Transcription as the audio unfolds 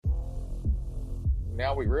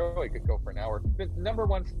now we really could go for an hour. The number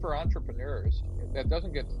one for entrepreneurs that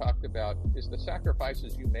doesn't get talked about is the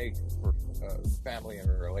sacrifices you make for family and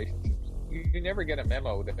relationships. You never get a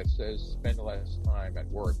memo that says spend less time at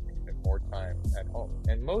work and more time at home.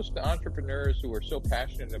 And most entrepreneurs who are so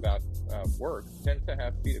passionate about work tend to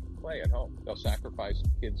have feet to play at home. They'll sacrifice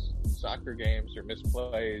kids' soccer games or miss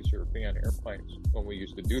plays or be on airplanes when we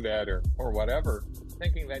used to do that or whatever,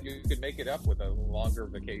 thinking that you could make it up with a longer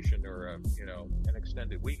vacation or an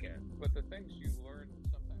extended weekend. But the things you learn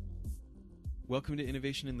sometimes. Welcome to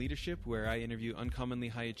Innovation and Leadership, where I interview uncommonly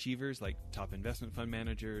high achievers like top investment fund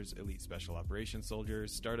managers, elite special operations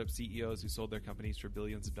soldiers, startup CEOs who sold their companies for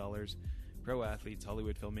billions of dollars, pro athletes,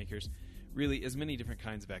 Hollywood filmmakers, really as many different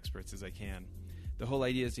kinds of experts as I can. The whole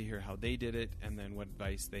idea is to hear how they did it and then what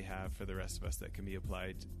advice they have for the rest of us that can be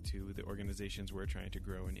applied to the organizations we're trying to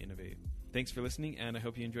grow and innovate. Thanks for listening, and I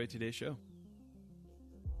hope you enjoyed today's show.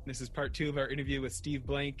 This is part 2 of our interview with Steve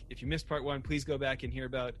Blank. If you missed part 1, please go back and hear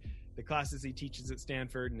about the classes he teaches at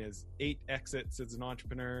Stanford and his 8 exits as an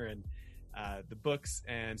entrepreneur and the books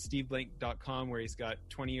and steveblank.com, where he's got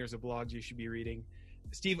 20 years of blogs you should be reading.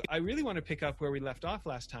 Steve, I really want to pick up where we left off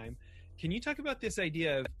last time. Can you talk about this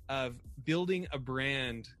idea of building a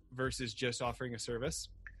brand versus just offering a service?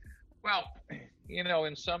 Well,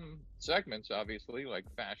 in some segments, obviously, like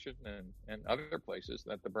fashion and other places,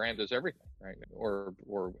 that the brand is everything, right? Or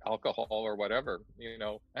alcohol or whatever. I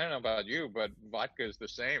don't know about you, but vodka is the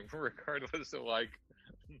same regardless of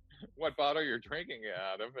what bottle you're drinking it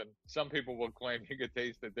out of. And some people will claim you could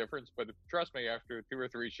taste the difference, but trust me, after 2 or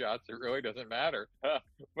 3 shots, it really doesn't matter.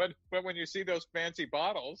 But when you see those fancy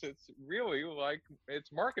bottles, it's really like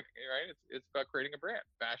it's marketing, right? It's about creating a brand.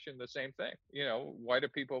 Fashion, the same thing. Why do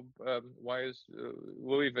people? Why is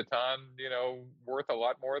Louis Vuitton, worth a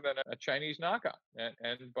lot more than a Chinese knockoff?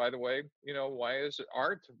 And by the way, why is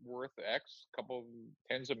art worth X, couple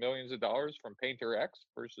tens of millions of dollars from painter X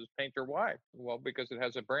versus painter Y? Well, because it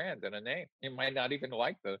has a brand and a name. You might not even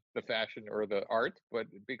like the fashion or the art, but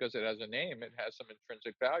because it has a name, it has some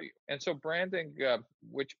intrinsic value. And so branding,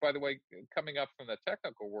 which, by the way, coming up from the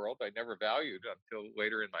technical world, I never valued until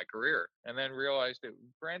later in my career, and then realized that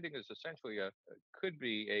branding is essentially could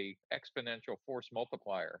be a exponential force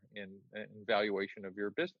multiplier in valuation of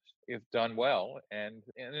your business if done well. And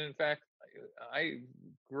in fact, I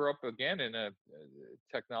grew up again in a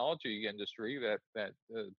technology industry that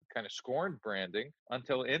kind of scorned branding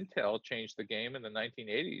until Intel changed the game in the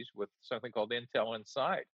 1980s with something called Intel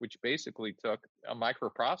Inside, which basically took a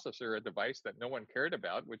microprocessor, a device that no one cared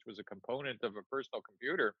about, which was a component of a personal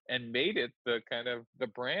computer, and made it the kind of the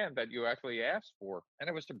brand that you actually asked for. And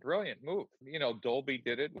it was a brilliant move. Dolby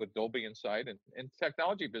did it with Dolby Inside, and in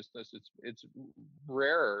technology business, it's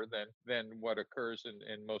rarer than what occurs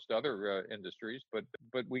in most other industries, but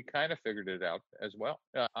we kind of figured it out as well.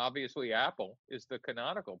 Obviously, Apple is the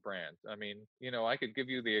canonical brand. I mean, I could give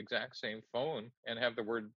you the exact same phone and have the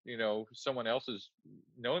word, someone else's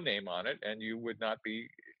no name on it, and you would not be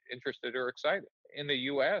interested or excited. In the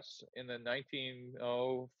U.S., in the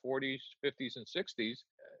 1940s, 50s, and 60s,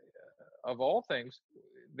 of all things,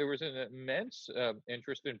 there was an immense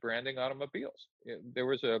interest in branding automobiles. There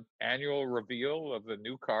was an annual reveal of the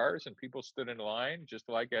new cars, and people stood in line, just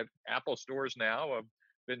like at Apple stores now, of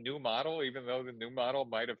the new model, even though the new model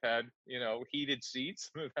might have had, heated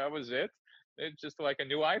seats. That was it. It's just like a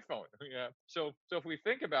new iPhone. Yeah. So if we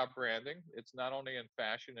think about branding, it's not only in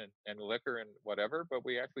fashion and liquor and whatever, but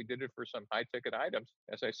we actually did it for some high ticket items.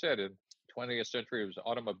 As I said, in 20th century, it was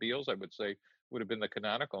automobiles, I would say, would have been the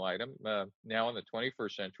canonical item. Now in the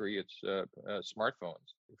 21st century, it's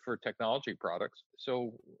smartphones for technology products.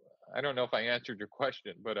 So I don't know if I answered your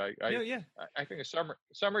question, but I think a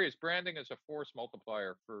summary is branding is a force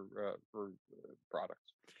multiplier for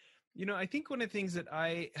products. I think one of the things that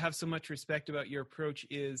I have so much respect about your approach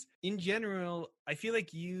is, in general, I feel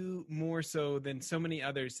like you, more so than so many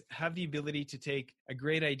others, have the ability to take a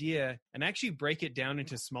great idea and actually break it down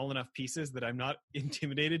into small enough pieces that I'm not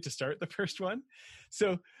intimidated to start the first one.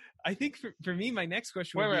 So I think for me, my next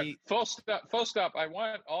question would be... Full stop. I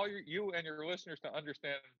want all you and your listeners to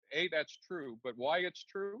understand, A, that's true, but why it's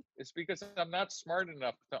true is because I'm not smart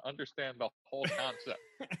enough to understand the whole concept.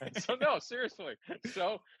 So no, seriously.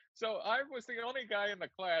 So I was the only guy in the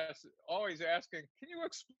class always asking, can you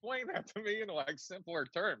explain that to me in simpler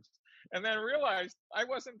terms? And then realized I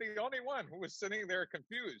wasn't the only one who was sitting there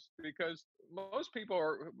confused, because most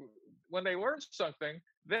people when they learn something,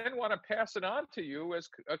 then want to pass it on to you as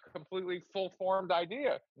a completely full-formed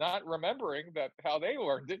idea, not remembering that how they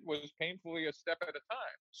learned it was painfully a step at a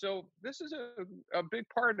time. So this is a big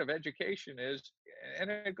part of education, is and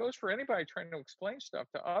it goes for anybody trying to explain stuff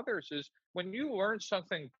to others, is when you learn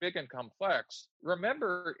something big and complex,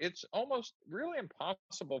 remember it's almost really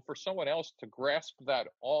impossible for someone else to grasp that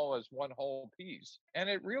all as one whole piece. And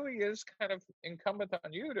it really is kind of incumbent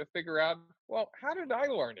on you to figure out, well, how did I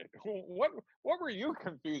learn it? What were you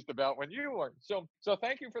confused about when you learned? So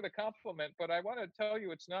thank you for the compliment, but I want to tell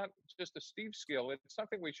you it's not just a Steve skill. It's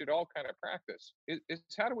something we should all kind of practice.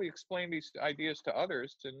 It's how do we explain these ideas to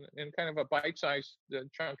others in kind of a bite-sized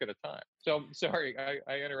chunk at a time. So sorry,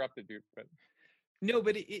 I interrupted you, but No,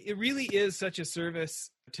 but it really is such a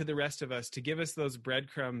service to the rest of us to give us those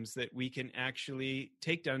breadcrumbs that we can actually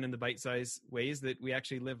take down in the bite-sized ways that we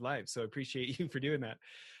actually live lives. So I appreciate you for doing that.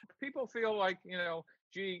 people feel like,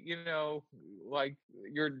 gee, like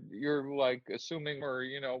you're like assuming, or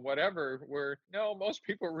whatever, where no, most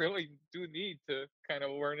people really do need to kind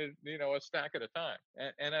of learn it, a stack at a time.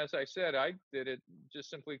 And as I said, I did it just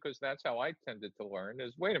simply because that's how I tended to learn,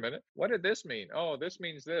 is wait a minute, what did this mean? Oh, this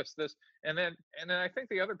means this. And then I think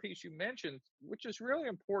the other piece you mentioned, which is really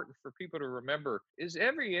important for people to remember, is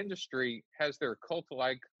every industry has their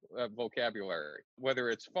cult-like vocabulary, whether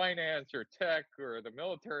it's finance or tech or the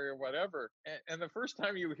military or whatever. And the first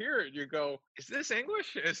time you hear it, you go, "Is this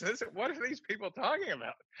English? Is this, what are these people talking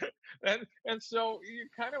about?" and so you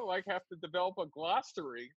kind of like have to develop a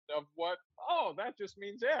glossary of what. Oh, that just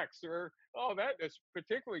means X, or oh, that is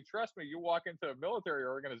particularly. Trust me, you walk into a military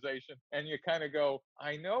organization and you kind of go,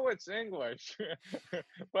 "I know it's English,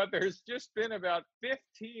 but there's just been about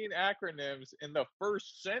 15 acronyms in the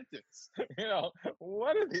first sentence."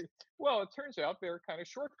 What are these? Well, it turns out they're kind of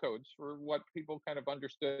short codes for what people kind of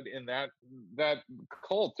understood in that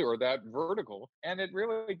cult or that vertical. And it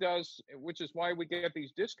really does, which is why we get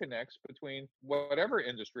these disconnects between whatever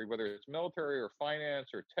industry, whether it's military or finance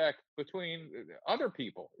or tech, between other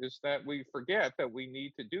people, is that we forget that we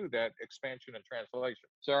need to do that expansion and translation.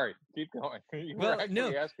 Sorry, keep going. You were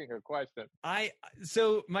actually asking a question.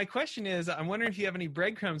 So my question is, I'm wondering if you have any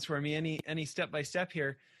breadcrumbs for me, any step by step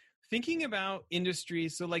here. Thinking about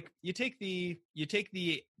industries, so like you take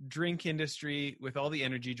the drink industry with all the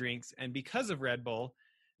energy drinks, and because of Red Bull,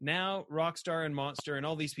 now Rockstar and Monster and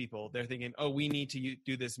all these people, they're thinking, oh, we need to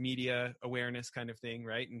do this media awareness kind of thing,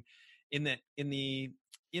 right? And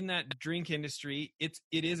in that drink industry, it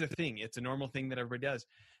is a thing. It's a normal thing that everybody does.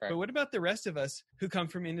 Right. But what about the rest of us who come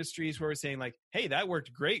from industries where we're saying like, hey, that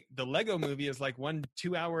worked great. The Lego movie is like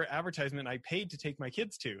 1-2 hour advertisement I paid to take my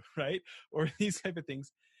kids to, right? Or these type of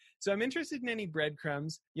things. So I'm interested in any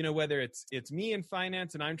breadcrumbs, whether it's me in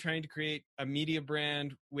finance and I'm trying to create a media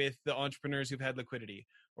brand with the entrepreneurs who've had liquidity,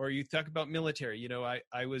 or you talk about military.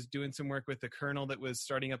 I was doing some work with the colonel that was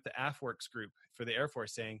starting up the AFWorks group for the Air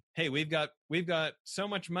Force, saying, hey, we've got so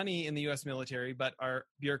much money in the U.S. military, but our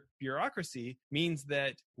bureaucracy means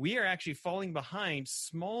that we are actually falling behind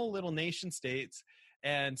small little nation states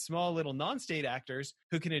and small little non-state actors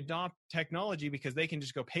who can adopt technology because they can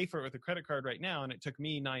just go pay for it with a credit card right now. And it took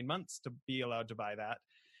me 9 months to be allowed to buy that.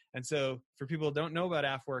 And so for people who don't know about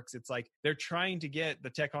AFWorks, it's like they're trying to get the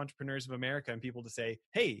tech entrepreneurs of America and people to say,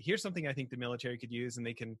 hey, here's something I think the military could use. And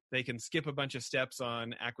they can skip a bunch of steps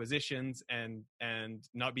on acquisitions and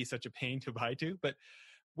not be such a pain to buy to. But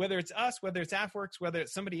whether it's us, whether it's AFWorks, whether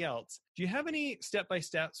it's somebody else, do you have any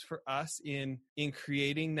step-by-steps for us in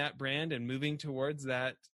creating that brand and moving towards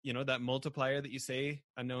that, that multiplier that you say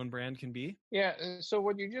a known brand can be? Yeah. So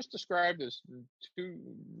what you just described is two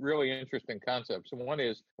really interesting concepts. One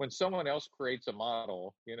is when someone else creates a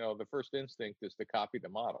model, the first instinct is to copy the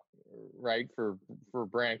model, right? For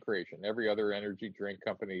brand creation. Every other energy drink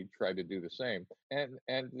company tried to do the same. And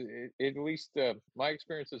at least my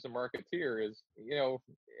experience as a marketeer is,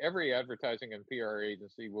 every advertising and PR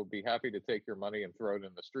agency will be happy to take your money and throw it in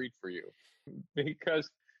the street for you, because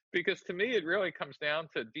to me, it really comes down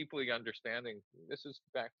to deeply understanding. This is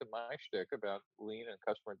back to my shtick about lean and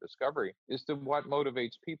customer discovery, is to what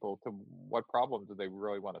motivates people, to what problem do they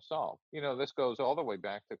really want to solve. This goes all the way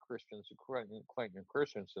back to Clayton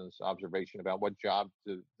Christensen's observation about what job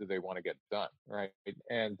do they want to get done, right?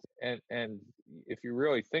 And if you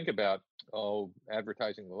really think about,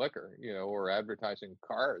 advertising liquor, or advertising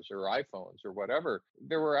cars or iPhones or whatever,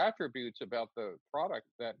 there were attributes about the product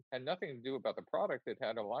that had nothing to do about the product. It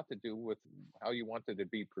had a lot to do with how you wanted to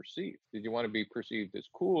be perceived. Did you want to be perceived as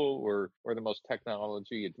cool or the most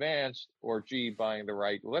technology advanced, or buying the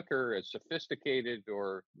right liquor as sophisticated,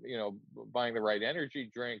 or buying the right energy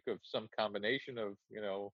drink of some combination of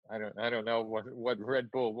I don't know what Red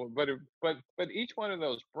Bull, but each one of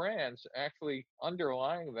those brands actually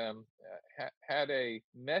underlying them had a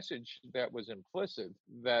message that was implicit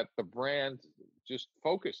that the brand just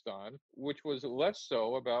focused on, which was less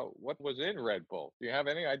so about what was in Red Bull. Do you have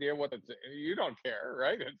any idea what it's? You don't care,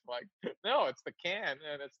 right? It's like, no, it's the can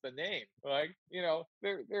and it's the name. Like,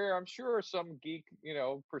 there, I'm sure some geek,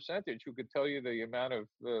 percentage who could tell you the amount of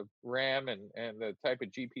RAM and the type of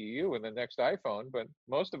GPU in the next iPhone, but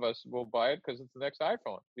most of us will buy it because it's the next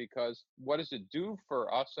iPhone. Because what does it do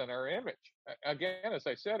for us and our image? Again, as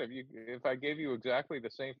I said, if I gave you exactly the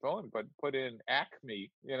same phone but put in Acme,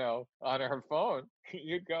 on our phone,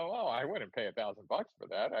 you'd go, oh, I wouldn't pay $1,000 for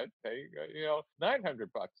that. I'd pay, $900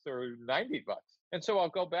 or $90. And so I'll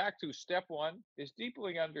go back to step one is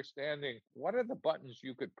deeply understanding what are the buttons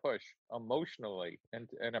you could push emotionally, and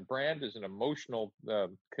a brand is an emotional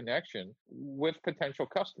connection with potential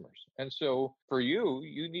customers. And so for you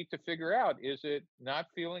need to figure out, is it not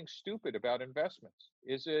feeling stupid about investments?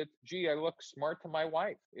 Is it, gee, I look smart to my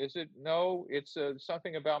wife? Is it, no, it's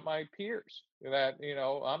something about my peers that,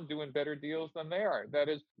 I'm doing better deals than they are? That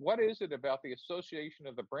is, what is it about the association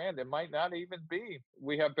of the brand? It might not even be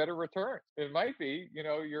we have better returns. It might be,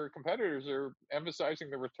 your competitors are emphasizing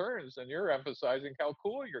the returns and you're emphasizing how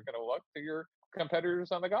cool you're going to look to your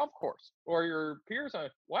competitors on the golf course, or your peers on,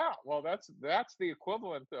 wow, well, that's the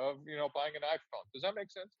equivalent of, buying an iPhone. Does that make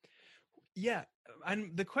sense? Yeah.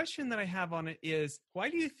 And the question that I have on it is, why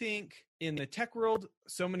do you think in the tech world,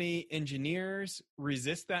 so many engineers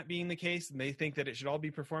resist that being the case? And they think that it should all be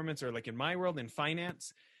performance, or like in my world, in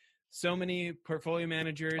finance, so many portfolio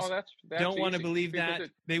managers that's don't want to believe because that.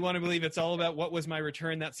 They want to believe it's all about what was my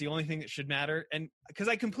return. That's the only thing that should matter. And because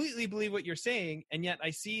I completely believe what you're saying, and yet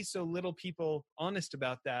I see so little people honest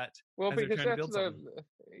about that. Well, as because they're trying to that's build something.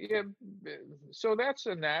 yeah, so that's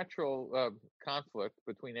a natural conflict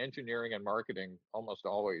between engineering and marketing almost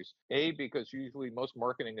always. Because usually most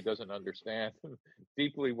marketing doesn't understand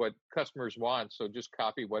deeply what customers want, so just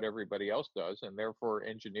copy what everybody else does, and therefore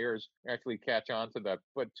engineers actually catch on to that.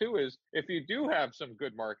 But two is, if you do have some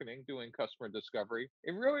good marketing doing customer discovery,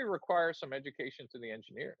 it really requires some education to the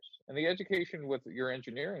engineers. And the education with your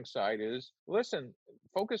engineering side is, listen,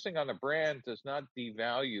 focusing on the brand does not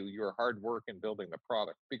devalue your hard work in building the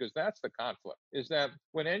product, because that's the conflict, is that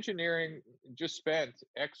when engineering just spent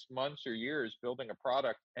X months or years building a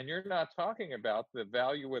product and you're not talking about the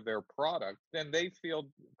value of their product, then they feel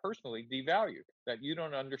personally devalued, that you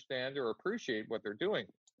don't understand or appreciate what they're doing.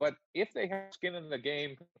 But if they have skin in the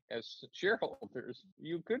game as shareholders,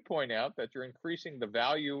 you could point out that you're increasing the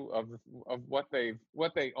value of what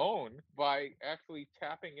they own by actually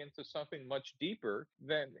tapping into something much deeper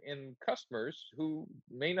than in customers who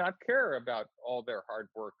may not care about all their hard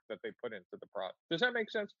work that they put into the product. Does that make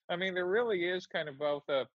sense? I mean, there really is kind of both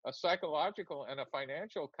a psychological and a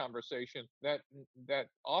financial conversation that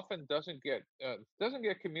often doesn't get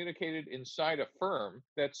communicated inside a firm,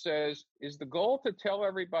 that says, is the goal to tell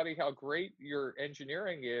everybody how great your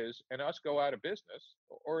engineering is and us go out of business,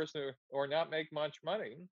 or not make much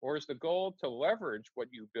money, or is the goal to leverage what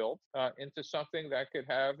you built into something that could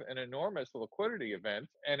have an enormous liquidity event,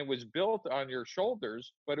 and it was built on your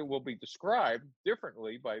shoulders, but it will be described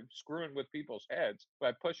differently by screwing with people's heads,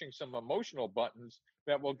 by pushing some emotional buttons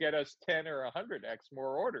that will get us 10 or 100x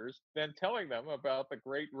more orders than telling them about the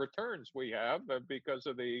great returns we have because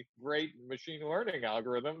of the great machine learning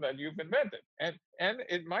algorithm that you've invented. And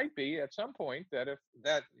it might be at some point that if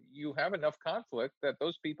that you have enough conflict that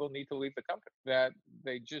those people need to leave the company, that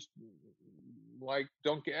they just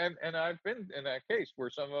don't get, and I've been in that case where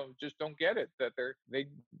some of them just don't get it, that they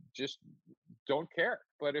just don't care.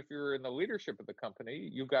 But if you're in the leadership of the company,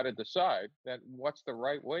 you've got to decide that what's the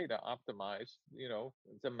right way to optimize,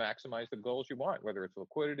 to maximize the goals you want, whether it's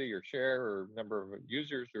liquidity or share or number of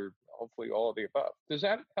users or hopefully all of the above. Does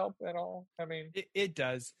that help at all? I mean, it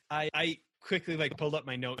does. I quickly pulled up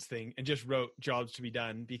my notes thing and just wrote jobs to be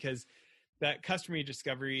done, because that customer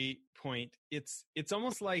discovery point, it's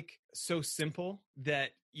almost like so simple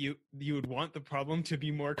that you would want the problem to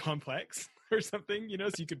be more complex or something, so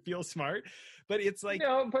you could feel smart. But it's like,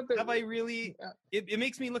 have I really, it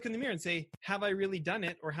makes me look in the mirror and say, have I really done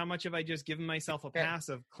it? Or how much have I just given myself a pass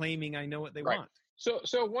of claiming I know what they want?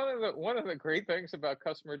 So one of the great things about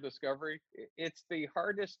customer discovery, it's the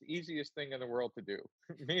hardest, easiest thing in the world to do.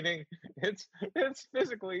 Meaning it's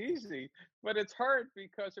physically easy, but it's hard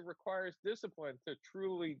because it requires discipline to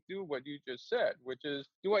truly do what you just said, which is,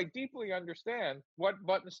 do I deeply understand what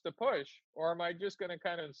buttons to push, or am I just going to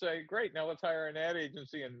kind of say, great, now let's hire an ad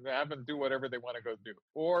agency and have them do whatever they want to go do?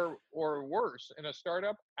 Or worse, in a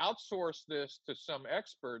startup, outsource this to some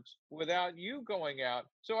experts without you going out.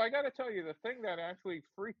 So I got to tell you, the thing that actually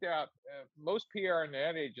freaked out most PR and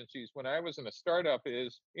ad agencies when I was in a startup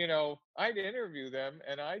is, I'd interview them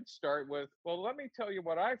and I'd start with, well, let me tell you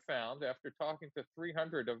what I found after after talking to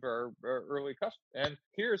 300 of our early customers. And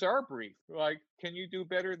here's our brief. Like, can you do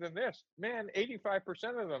better than this? Man,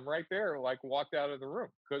 85% of them right there, like, walked out of the room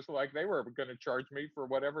because, like, they were going to charge me for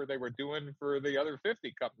whatever they were doing for the other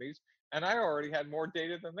 50 companies. And I already had more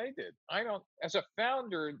data than they did. As a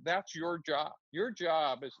founder, that's your job. Your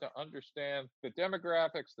job is to understand the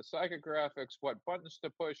demographics, the psychographics, what buttons to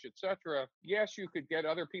push, etc. Yes, you could get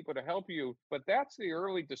other people to help you, but that's the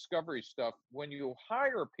early discovery stuff. When you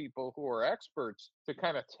hire people who are experts to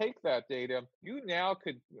kind of take that data, you now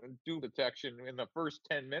could do detection in the first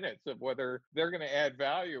 10 minutes of whether they're going to add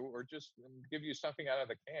value or just give you something out of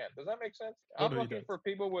the can. Does that make sense? Totally I'm looking does. for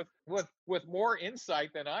people with more insight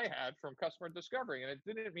than I had from customer discovery. And it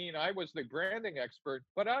didn't mean I was the branding expert,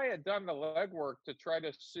 but I had done the legwork to try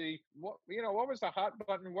to see what was the hot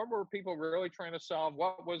button, what were people really trying to solve,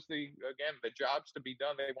 what was the jobs to be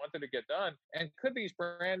done they wanted to get done, and could these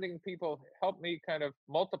branding people help me kind of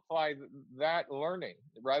multiply that learning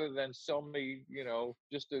rather than sell me,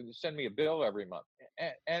 just to send me a bill every month.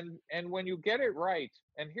 And when you get it right,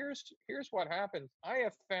 and here's what happens. I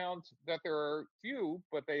have found that there are few,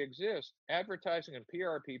 but they exist, advertising and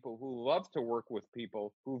PR people who love to work with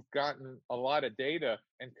people who've gotten a lot of data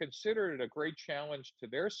and consider it a great challenge to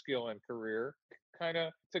their skill and career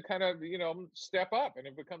to step up, and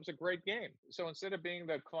it becomes a great game. So instead of being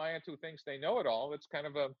the client who thinks they know it all, it's kind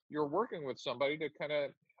of you're working with somebody to kind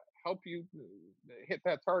of help you hit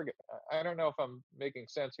that target. I don't know if I'm making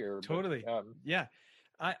sense here. Totally. But, yeah.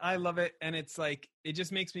 I love it. And it's like, it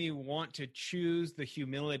just makes me want to choose the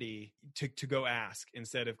humility to go ask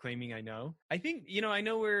instead of claiming I know. I think, I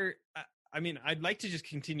know I'd like to just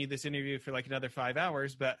continue this interview for like another 5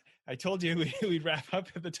 hours, but I told you we'd wrap up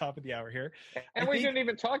at the top of the hour here. And we didn't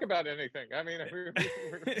even talk about anything. I mean,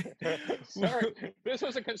 sorry, this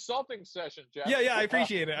was a consulting session, Jeff. Yeah, I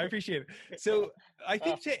appreciate it. So I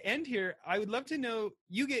think to end here, I would love to know,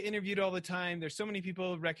 you get interviewed all the time. There's so many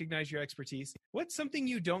people recognize your expertise. What's something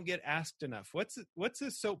you don't get asked enough? What's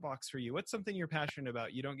a soapbox for you? What's something you're passionate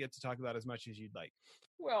about you don't get to talk about as much as you'd like?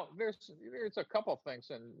 Well, there's a couple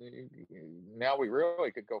things, and now we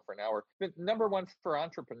really could go for an hour. The number one for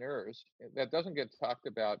entrepreneurs that doesn't get talked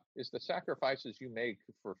about is the sacrifices you make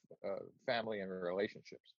for family and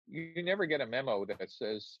relationships. You never get a memo that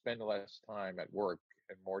says spend less time at work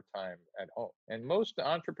and more time at home. And most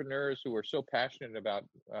entrepreneurs who are so passionate about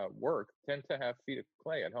work tend to have feet of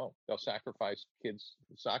clay at home. They'll sacrifice kids'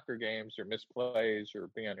 soccer games or miss plays or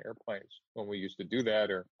be on airplanes when we used to do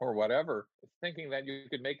that or whatever, thinking that you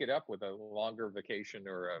could make it up with a longer vacation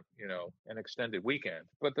or an extended weekend.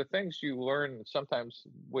 But the things you learn sometimes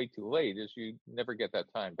way too late is you never get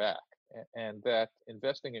that time back. And that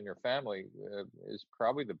investing in your family is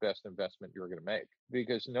probably the best investment you're going to make,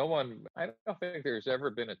 because I don't think there's ever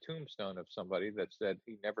been a tombstone of somebody that said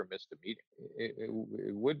he never missed a meeting.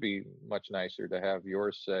 It would be much nicer to have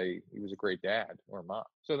yours say he was a great dad or mom.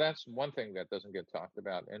 So that's one thing that doesn't get talked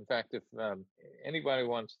about. In fact, if anybody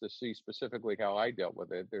wants to see specifically how I dealt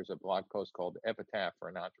with it, there's a blog post called Epitaph for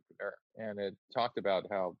an Entrepreneur. And it talked about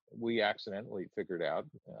how we accidentally figured out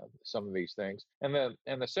some of these things. And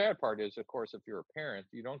the sad part is, of course, if you're a parent,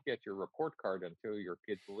 you don't get your report card until your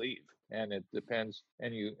kids leave. And it depends.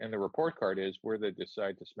 And the report card is where they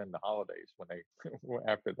decide to spend the holidays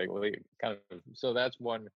after they leave. So that's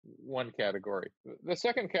one category. The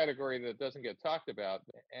second category that doesn't get talked about,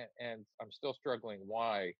 and I'm still struggling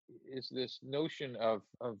why, is this notion of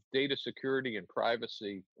data security and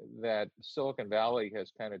privacy that Silicon Valley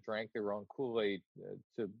has kind of drank their own Kool-Aid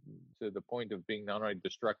to the point of being not only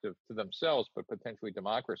destructive to themselves, but potentially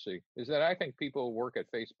democracy, is that I think people who work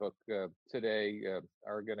at Facebook today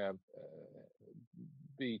are going to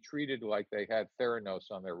be treated like they had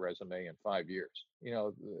Theranos on their resume in 5 years.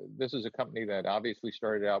 This is a company that obviously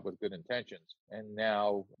started out with good intentions, and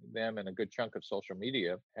now them and a good chunk of social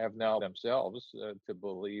media have now themselves to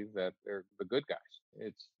believe that they're the good guys.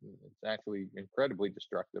 It's actually incredibly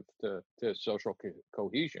destructive to social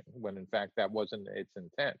cohesion, when in fact that wasn't its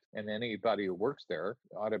intent. And anybody who works there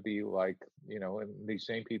ought to be like, and these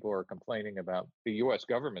same people are complaining about the U.S.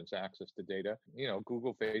 government's access to data.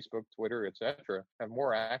 Google, Facebook, Twitter, etc., have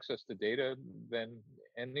more access to data than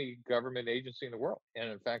any government agency in the world. And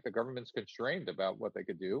in fact, the government's constrained about what they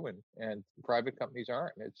could do, and private companies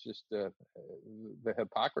aren't. It's just the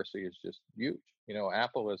hypocrisy is just huge.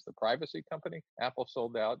 Apple is the privacy company. Apple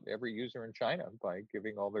sold out every user in China by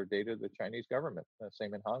giving all their data to the Chinese government.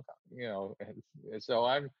 Same in Hong Kong. And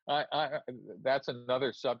so that's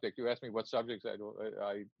another subject. You asked me what subjects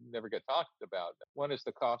I never get talked about. One is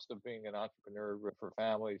the cost of being an entrepreneur for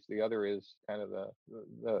families. The other is kind of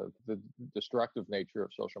the destructive nature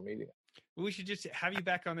of social media. Well, we should just have you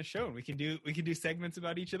back on the show, and we can do segments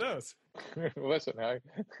about each of those. Listen,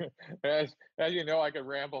 as you know, I could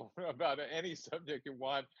ramble about any subject you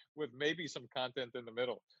want with maybe some content in the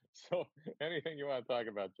middle. So anything you want to talk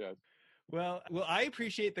about, Jess. Well, I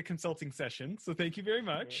appreciate the consulting session, so thank you very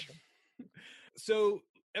much. So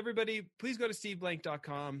everybody, please go to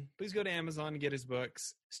steveblank.com. Please go to Amazon and get his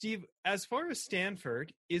books. Steve, as far as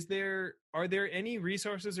Stanford, are there any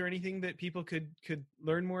resources or anything that people could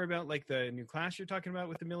learn more about, like the new class you're talking about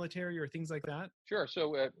with the military or things like that? Sure.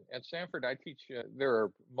 So at Stanford, I teach, there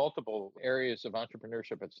are multiple areas of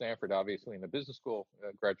entrepreneurship at Stanford, obviously in the business school,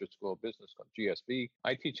 graduate school of business called GSB.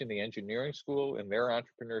 I teach in the engineering school in their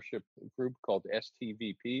entrepreneurship group called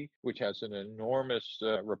STVP, which has an enormous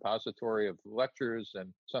repository of lectures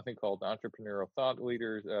and something called Entrepreneurial Thought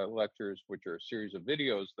Leaders lectures, which are a series of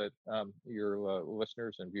videos that your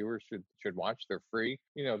listeners and viewers should watch. They're free.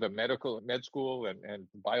 The med school and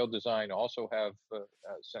biodesign also have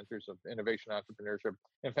centers of innovation entrepreneurship.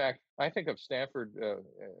 In fact, I think of Stanford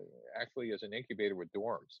actually as an incubator with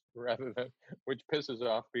dorms, rather than, which pisses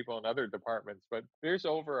off people in other departments. But there's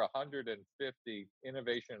over 150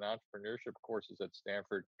 innovation and entrepreneurship courses at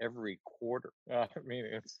Stanford every quarter.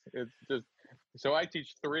 It's just. So I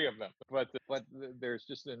teach 3 of them, but there's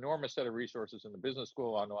just an enormous set of resources in the business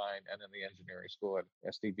school online and in the engineering school at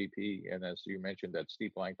STVP, and as you mentioned, at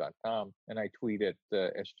steveblank.com, and I tweet at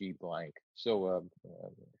SGBlank. So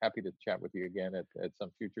happy to chat with you again at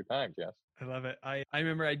some future time, Jess. I love it. I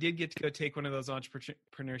remember I did get to go take one of those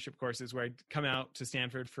entrepreneurship courses where I'd come out to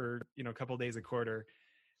Stanford for a couple of days a quarter.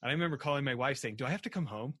 And I remember calling my wife saying, "Do I have to come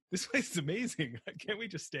home? This place is amazing. Can't we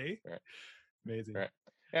just stay?" Right. Amazing. Right.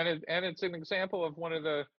 And it's an example of one of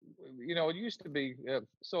the, it used to be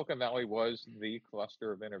Silicon Valley was the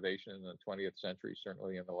cluster of innovation in the 20th century,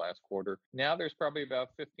 certainly in the last quarter. Now there's probably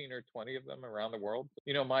about 15 or 20 of them around the world.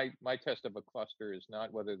 My test of a cluster is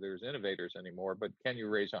not whether there's innovators anymore, but can you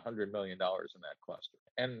raise $100 million in that cluster?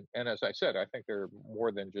 And as I said, I think there are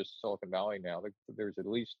more than just Silicon Valley now. There's at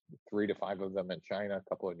least 3 to 5 of them in China, a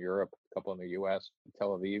couple in Europe, a couple in the U.S.,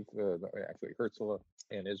 Tel Aviv, actually Herzliya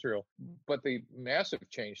in Israel. But the massive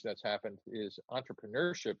change that's happened is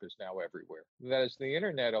entrepreneurship is now everywhere. That is, the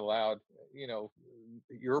internet allowed,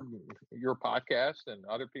 your podcast and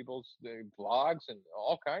other people's blogs and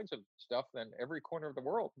all kinds of stuff than every corner of the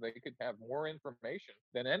world. They could have more information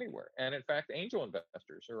than anywhere. And in fact, angel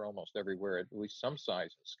investors are almost everywhere, at least some size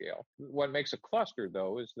and scale. What makes a cluster,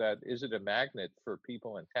 though, is it a magnet for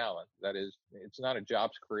people and talent? That is, it's not a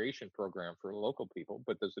jobs creation program for local people,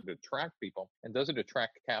 but does it attract people, and does it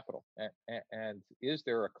attract capital? And is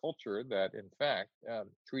there a culture that, in fact,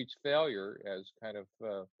 treats failure as kind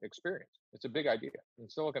of experience? It's a big idea. In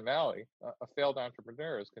Silicon Valley, a failed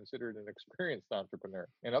entrepreneur is considered an experienced entrepreneur.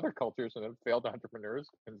 In other cultures, a failed entrepreneur is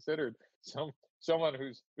considered someone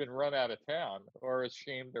who's been run out of town or has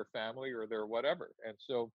shamed their family or their whatever. And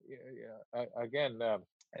so, again,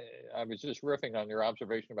 I was just riffing on your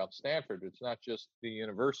observation about Stanford. It's not just the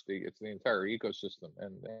university; it's the entire ecosystem.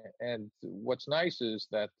 And what's nice is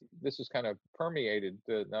that this has kind of permeated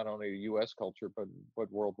not only the U.S. culture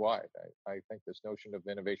but worldwide. I think this notion of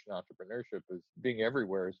innovation entrepreneurship is being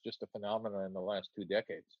everywhere is just a phenomenon in the last 2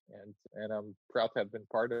 decades. And I'm proud to have been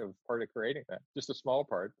part of creating that. Just a small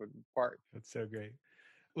part, but part. That's so great.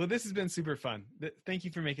 Well, this has been super fun. Thank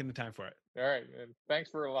you for making the time for it. All right. And thanks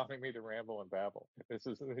for allowing me to ramble and babble.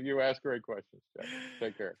 You ask great questions, Jeff.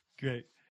 Take care. Great.